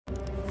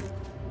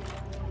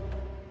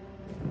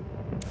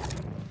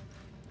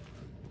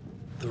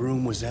The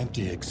room was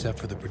empty except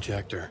for the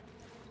projector.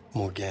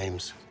 More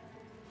games.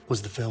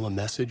 Was the film a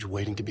message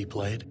waiting to be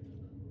played?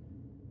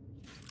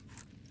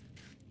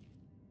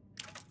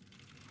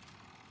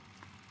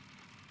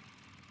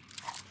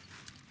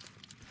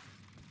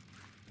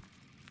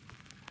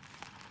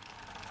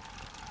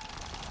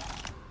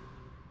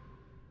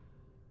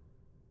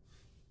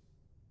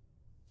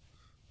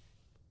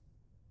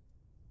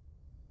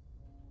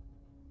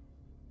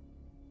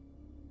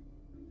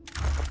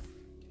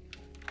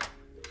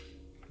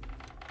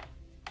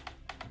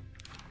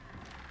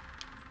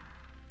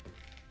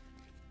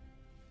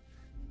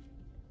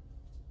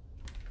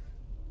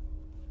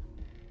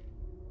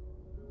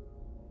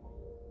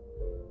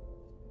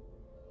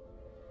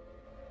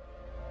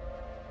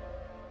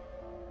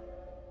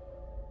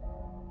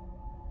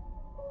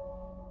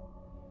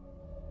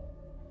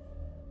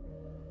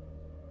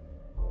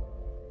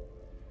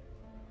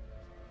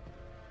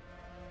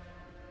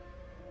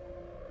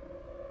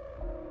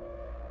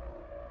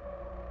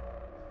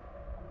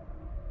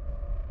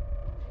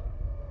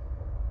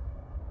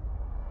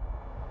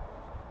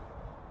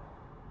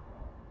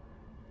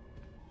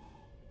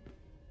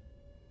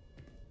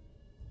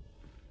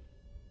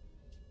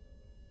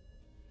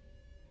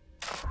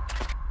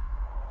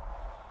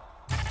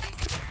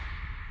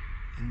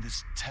 In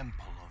this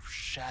temple of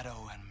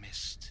shadow and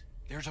mist,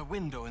 there's a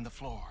window in the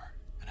floor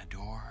and a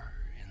door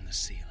in the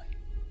ceiling.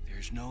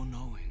 There's no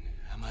knowing,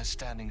 am I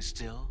standing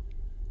still,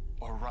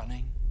 or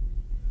running,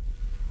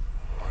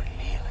 or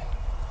kneeling?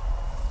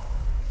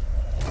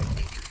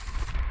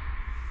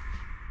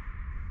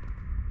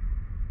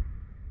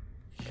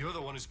 You're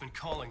the one who's been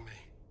calling me.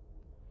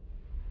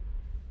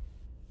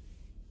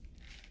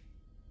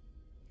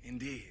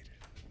 Indeed.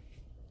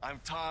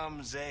 I'm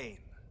Tom Zane.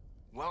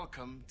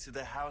 Welcome to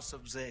the House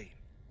of Zane.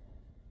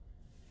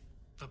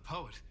 The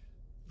poet.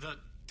 The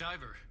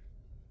diver.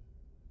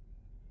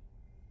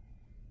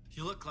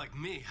 You look like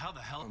me. How the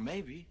hell? Or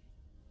maybe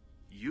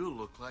you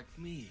look like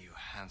me, you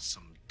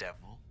handsome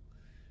devil.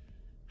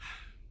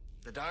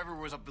 The diver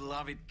was a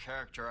beloved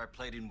character I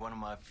played in one of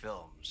my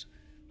films.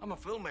 I'm a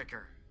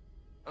filmmaker,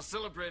 a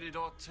celebrated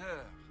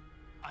auteur.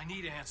 I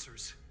need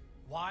answers.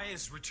 Why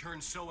is Return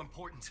so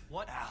important?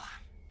 What?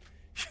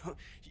 Alan,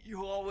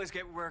 you always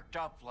get worked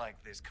up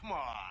like this. Come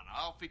on,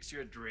 I'll fix you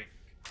a drink.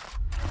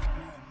 You and me,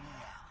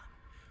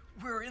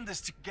 Alan. We're in this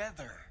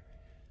together.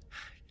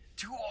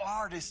 Two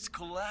artists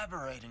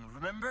collaborating,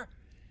 remember?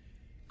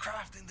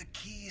 Crafting the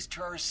keys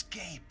to our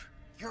escape.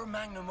 Your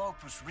magnum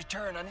opus,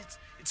 Return, and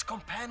its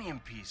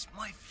companion piece,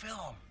 my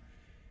film.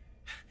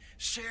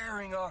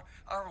 Sharing our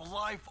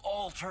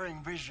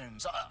life-altering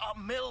visions, a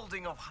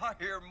melding of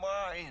higher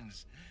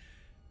minds.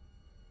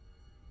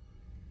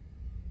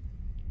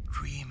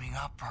 Dreaming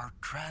up our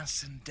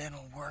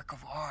transcendental work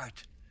of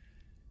art.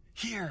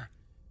 Here,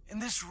 in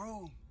this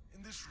room,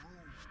 in this room,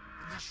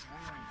 in this room,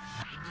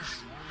 in this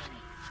room,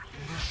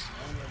 in this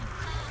room,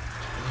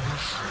 in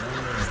this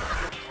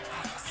room.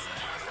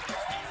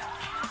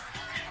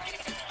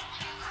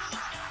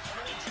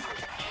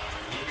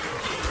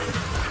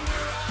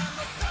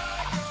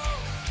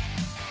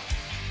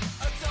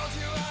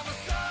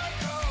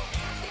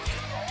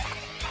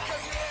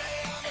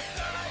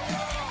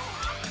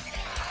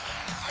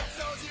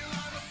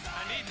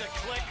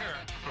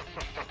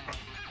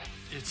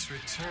 It's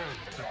Return,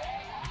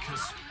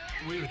 because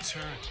we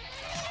return.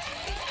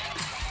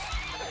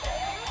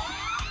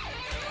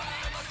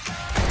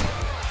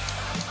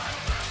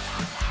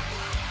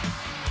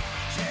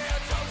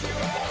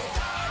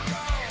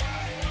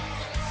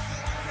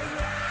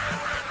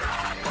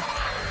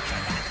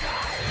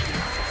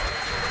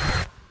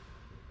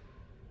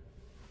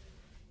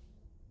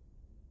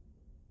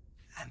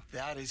 And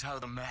that is how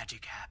the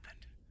magic happened.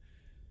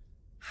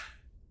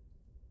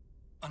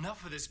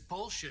 Enough of this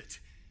bullshit.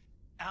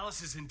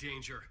 Alice is in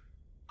danger.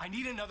 I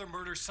need another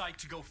murder site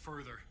to go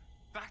further.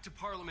 Back to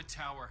Parliament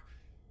Tower.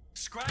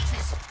 Scratch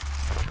is...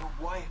 Your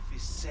wife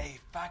is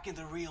safe, back in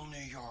the real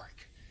New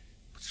York.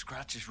 But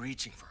Scratch is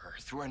reaching for her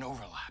through an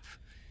overlap.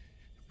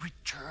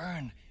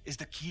 Return is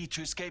the key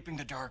to escaping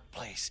the dark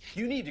place.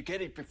 You need to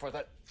get it before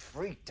that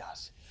freak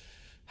does.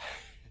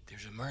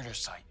 There's a murder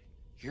site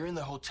here in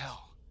the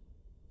hotel.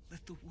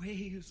 Let the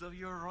waves of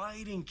your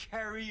writing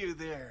carry you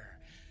there.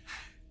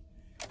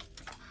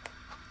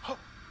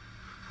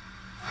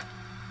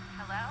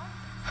 Hello?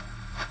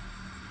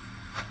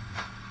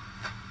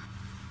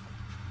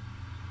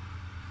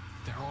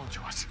 They're all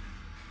yours.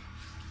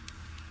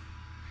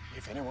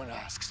 If anyone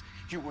asks,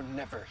 you were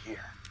never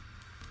here.